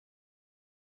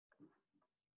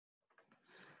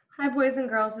Hi, boys and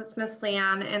girls. It's Miss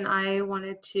Leanne, and I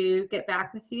wanted to get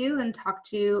back with you and talk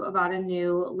to you about a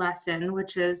new lesson,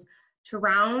 which is to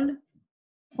round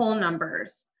whole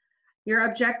numbers. Your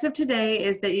objective today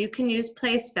is that you can use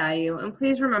place value, and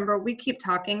please remember, we keep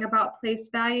talking about place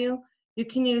value. You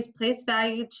can use place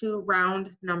value to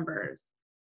round numbers.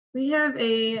 We have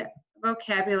a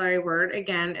vocabulary word.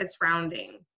 Again, it's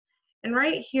rounding. And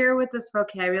right here with this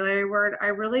vocabulary word, I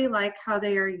really like how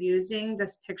they are using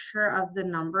this picture of the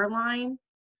number line.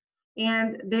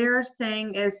 And they're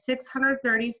saying, is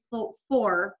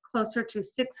 634 closer to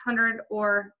 600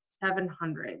 or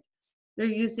 700? They're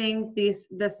using this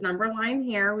number line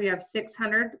here. We have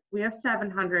 600, we have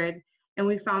 700, and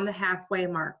we found the halfway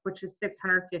mark, which is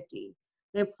 650.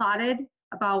 They plotted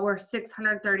about where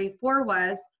 634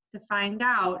 was to find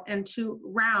out and to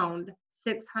round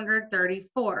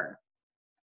 634.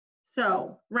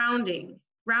 So rounding.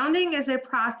 Rounding is a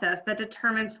process that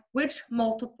determines which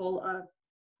multiple of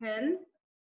 10,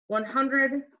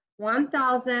 100,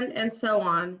 1,000, and so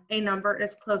on a number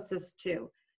is closest to.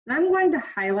 And I'm going to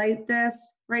highlight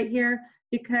this right here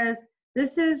because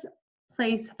this is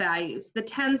place values. The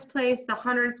tens place, the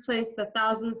hundreds place, the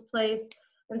thousands place,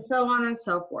 and so on and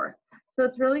so forth. So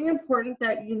it's really important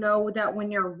that you know that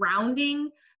when you're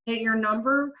rounding, that your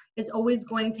number is always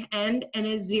going to end in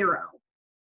a 0.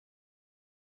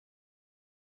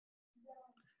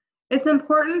 It's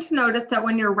important to notice that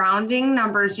when you're rounding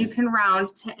numbers, you can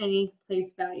round to any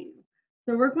place value.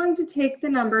 So we're going to take the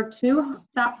number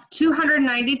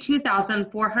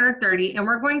 292,430 and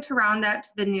we're going to round that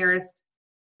to the nearest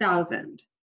thousand.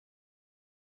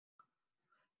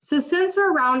 So since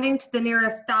we're rounding to the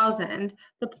nearest thousand,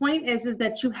 the point is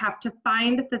that you have to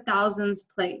find the thousands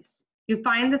place. You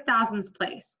find the thousands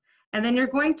place, and then you're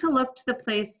going to look to the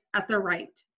place at the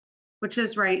right, which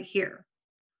is right here.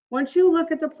 Once you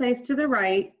look at the place to the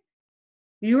right,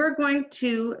 you are going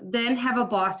to then have a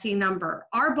bossy number.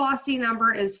 Our bossy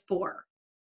number is 4,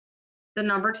 the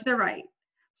number to the right.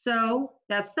 So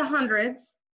that's the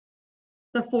hundreds.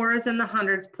 The 4 is in the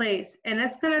hundreds place, and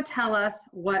it's going to tell us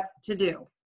what to do.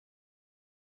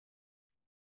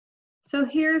 So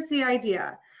here's the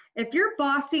idea. If your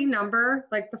bossy number,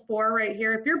 like the 4 right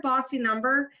here, if your bossy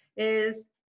number is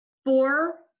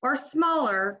 4 or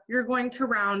smaller, you're going to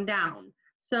round down.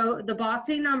 So the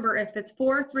bossy number, if it's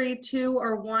 4, 3, 2,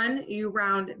 or 1, you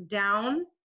round down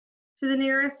to the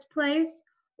nearest place.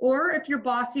 Or if your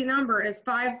bossy number is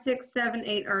 5, 6, 7,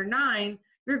 8, or 9,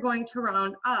 you're going to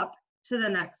round up to the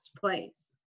next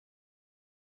place.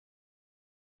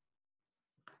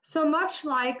 So much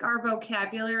like our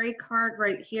vocabulary card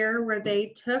right here, where they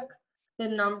took the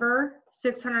number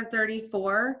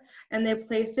 634 and they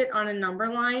placed it on a number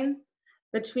line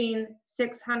between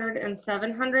 600 and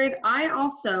 700, I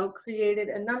also created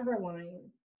a number line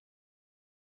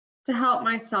to help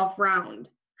myself round.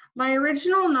 My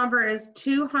original number is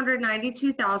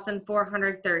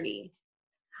 292,430.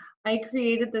 I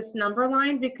created this number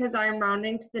line because I'm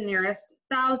rounding to the nearest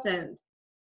thousand.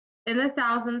 In the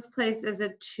thousands place is a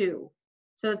 2,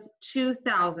 so it's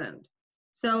 2,000.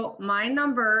 So my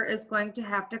number is going to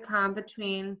have to come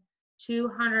between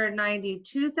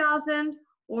 292,000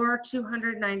 or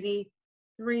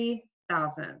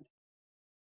 293,000.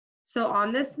 So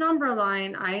on this number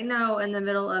line, I know in the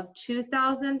middle of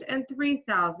 2,000 and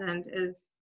 3,000 is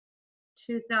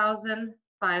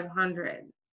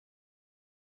 2,500.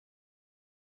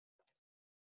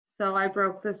 So I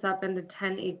broke this up into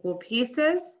 10 equal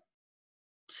pieces.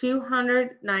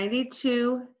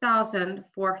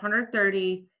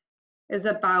 292,430 is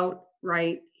about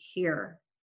right here.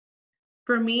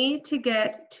 For me to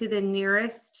get to the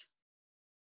nearest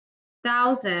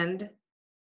thousand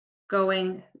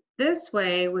going this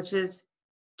way, which is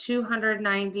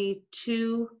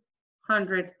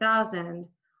 292,000,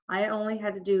 I only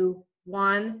had to do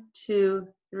 1, 2,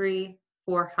 3,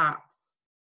 4 hops.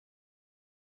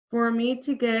 For me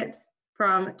to get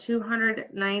from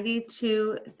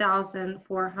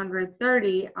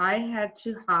 292,430, I had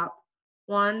to hop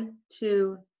 1,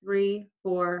 2, 3,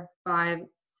 4, 5,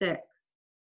 6.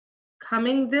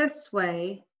 Coming this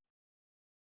way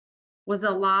was a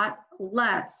lot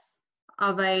less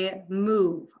of a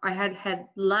move. I had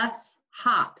less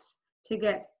hops to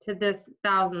get to this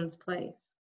thousands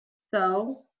place.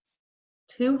 So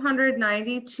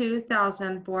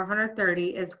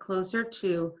 292,430 is closer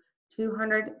to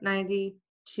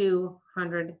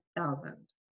 292,000.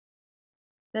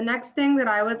 The next thing that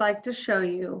I would like to show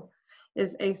you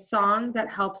is a song that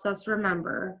helps us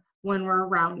remember when we're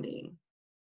rounding.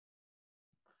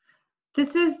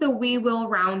 This is the We Will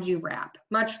Round You rap,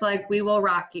 much like We Will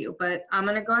Rock You, but I'm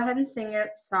gonna go ahead and sing it.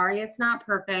 Sorry it's not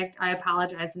perfect, I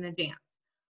apologize in advance.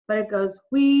 But it goes,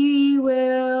 we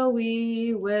will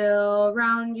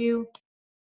round you.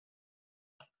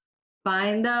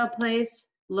 Find the place,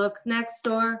 look next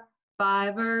door,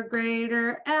 5 or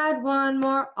greater, add 1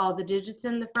 more. All the digits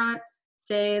in the front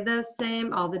stay the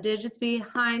same, all the digits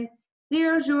behind.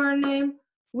 0's your name.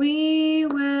 We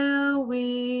will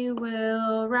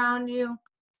round you.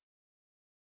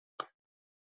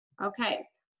 Okay,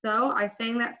 so I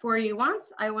sang that for you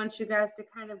once. I want you guys to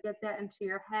kind of get that into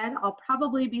your head. I'll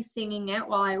probably be singing it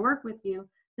while I work with you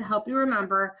to help you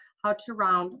remember how to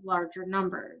round larger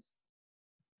numbers.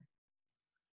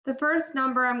 The first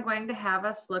number I'm going to have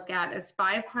us look at is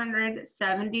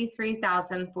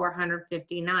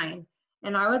 573,459,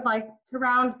 and I would like to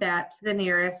round that to the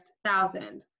nearest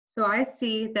thousand. So I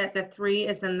see that the 3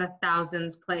 is in the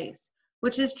thousands place,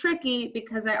 which is tricky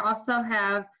because I also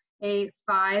have a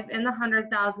 5 in the hundred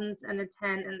thousands and a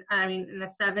 10 and a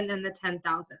 7 in the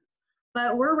 10,000s.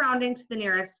 But we're rounding to the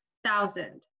nearest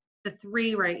thousand, the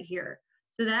 3 right here.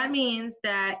 So that means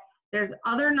that there's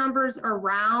other numbers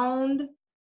around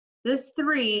this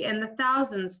 3 in the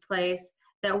thousands place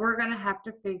that we're going to have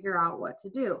to figure out what to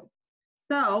do.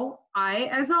 So I,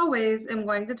 as always, am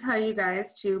going to tell you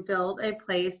guys to build a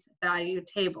place value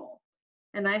table.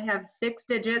 And I have 6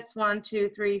 digits, 1, 2,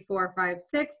 3, 4, 5,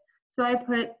 6. So I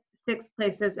put 6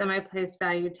 places in my place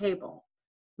value table.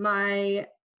 My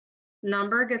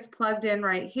number gets plugged in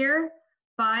right here,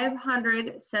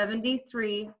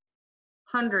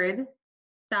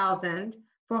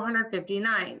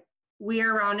 573,459. We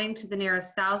are rounding to the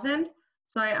nearest thousand,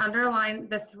 so I underline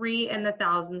the 3 in the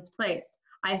thousands place.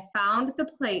 I found the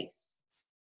place.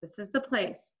 This is the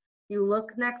place. You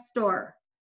look next door.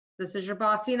 This is your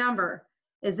bossy number.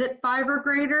 Is it 5 or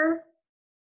greater?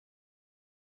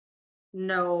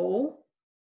 No.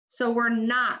 So we're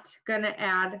not going to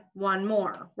add 1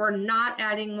 more. We're not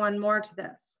adding 1 more to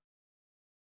this.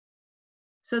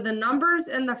 So the numbers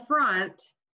in the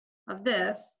front of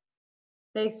this,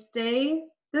 they stay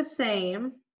the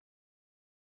same.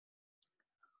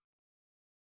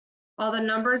 All the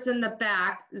numbers in the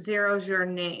back, 0's your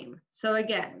name. So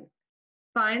again,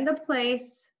 find the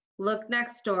place, look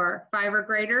next door, 5 or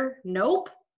greater,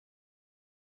 nope.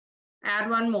 Add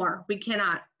 1 more, we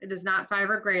cannot, it is not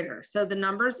 5 or greater. So the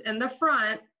numbers in the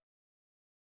front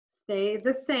stay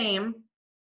the same.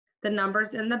 The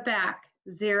numbers in the back,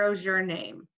 0's your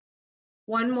name.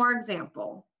 One more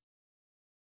example.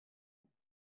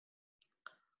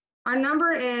 Our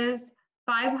number is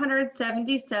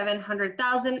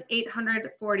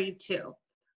 577,842.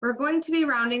 We're going to be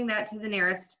rounding that to the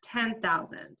nearest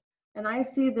 10,000. And I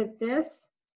see that this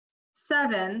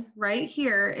 7 right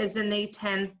here is in the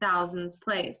 10,000s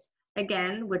place.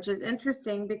 Again, which is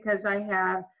interesting because I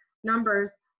have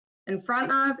numbers in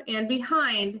front of and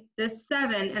behind this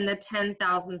 7 in the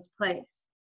 10,000s place.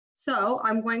 So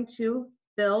I'm going to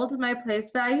build my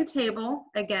place value table.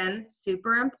 Again,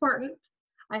 super important.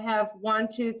 I have 1,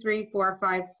 2, 3, 4,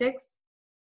 5, 6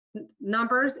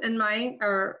 numbers in my,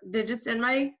 or digits in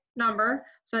my number.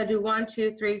 So I do 1,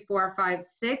 2, 3, 4, 5,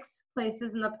 6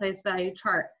 places in the place value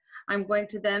chart. I'm going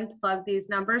to then plug these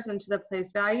numbers into the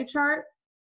place value chart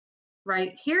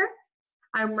right here.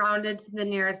 I'm rounded to the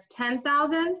nearest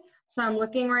 10,000. So I'm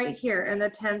looking right here in the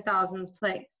 10,000s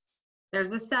place.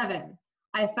 There's a 7.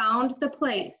 I found the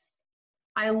place.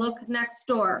 I look next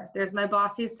door. There's my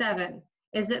bossy 7.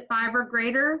 Is it 5 or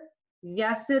greater?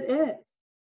 Yes, it is.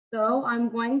 So I'm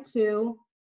going to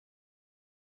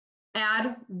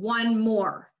add 1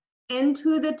 more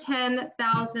into the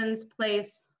 10,000s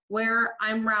place where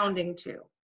I'm rounding to.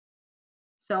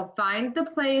 So find the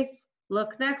place,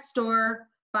 look next door,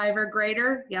 5 or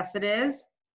greater? Yes, it is.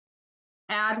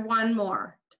 Add 1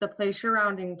 more to the place you're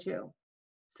rounding to.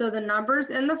 So the numbers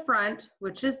in the front,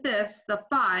 which is this, the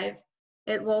 5,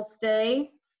 it will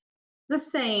stay the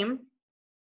same.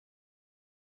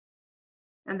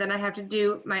 And then I have to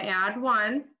do my add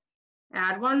 1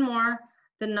 more.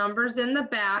 The numbers in the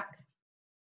back,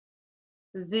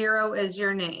 0 is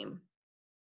your name.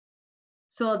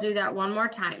 So I'll do that one more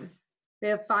time. We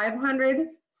have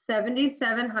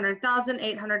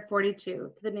 577,842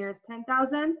 to the nearest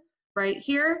 10,000. Right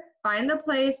here, find the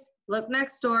place, look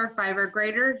next door, 5 or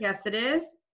greater, yes it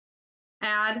is.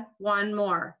 Add 1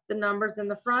 more. The numbers in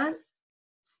the front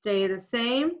stay the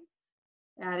same.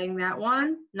 Adding that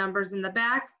 1, numbers in the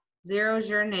back, 0's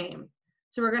your name.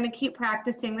 So we're going to keep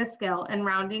practicing the skill and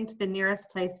rounding to the nearest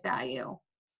place value.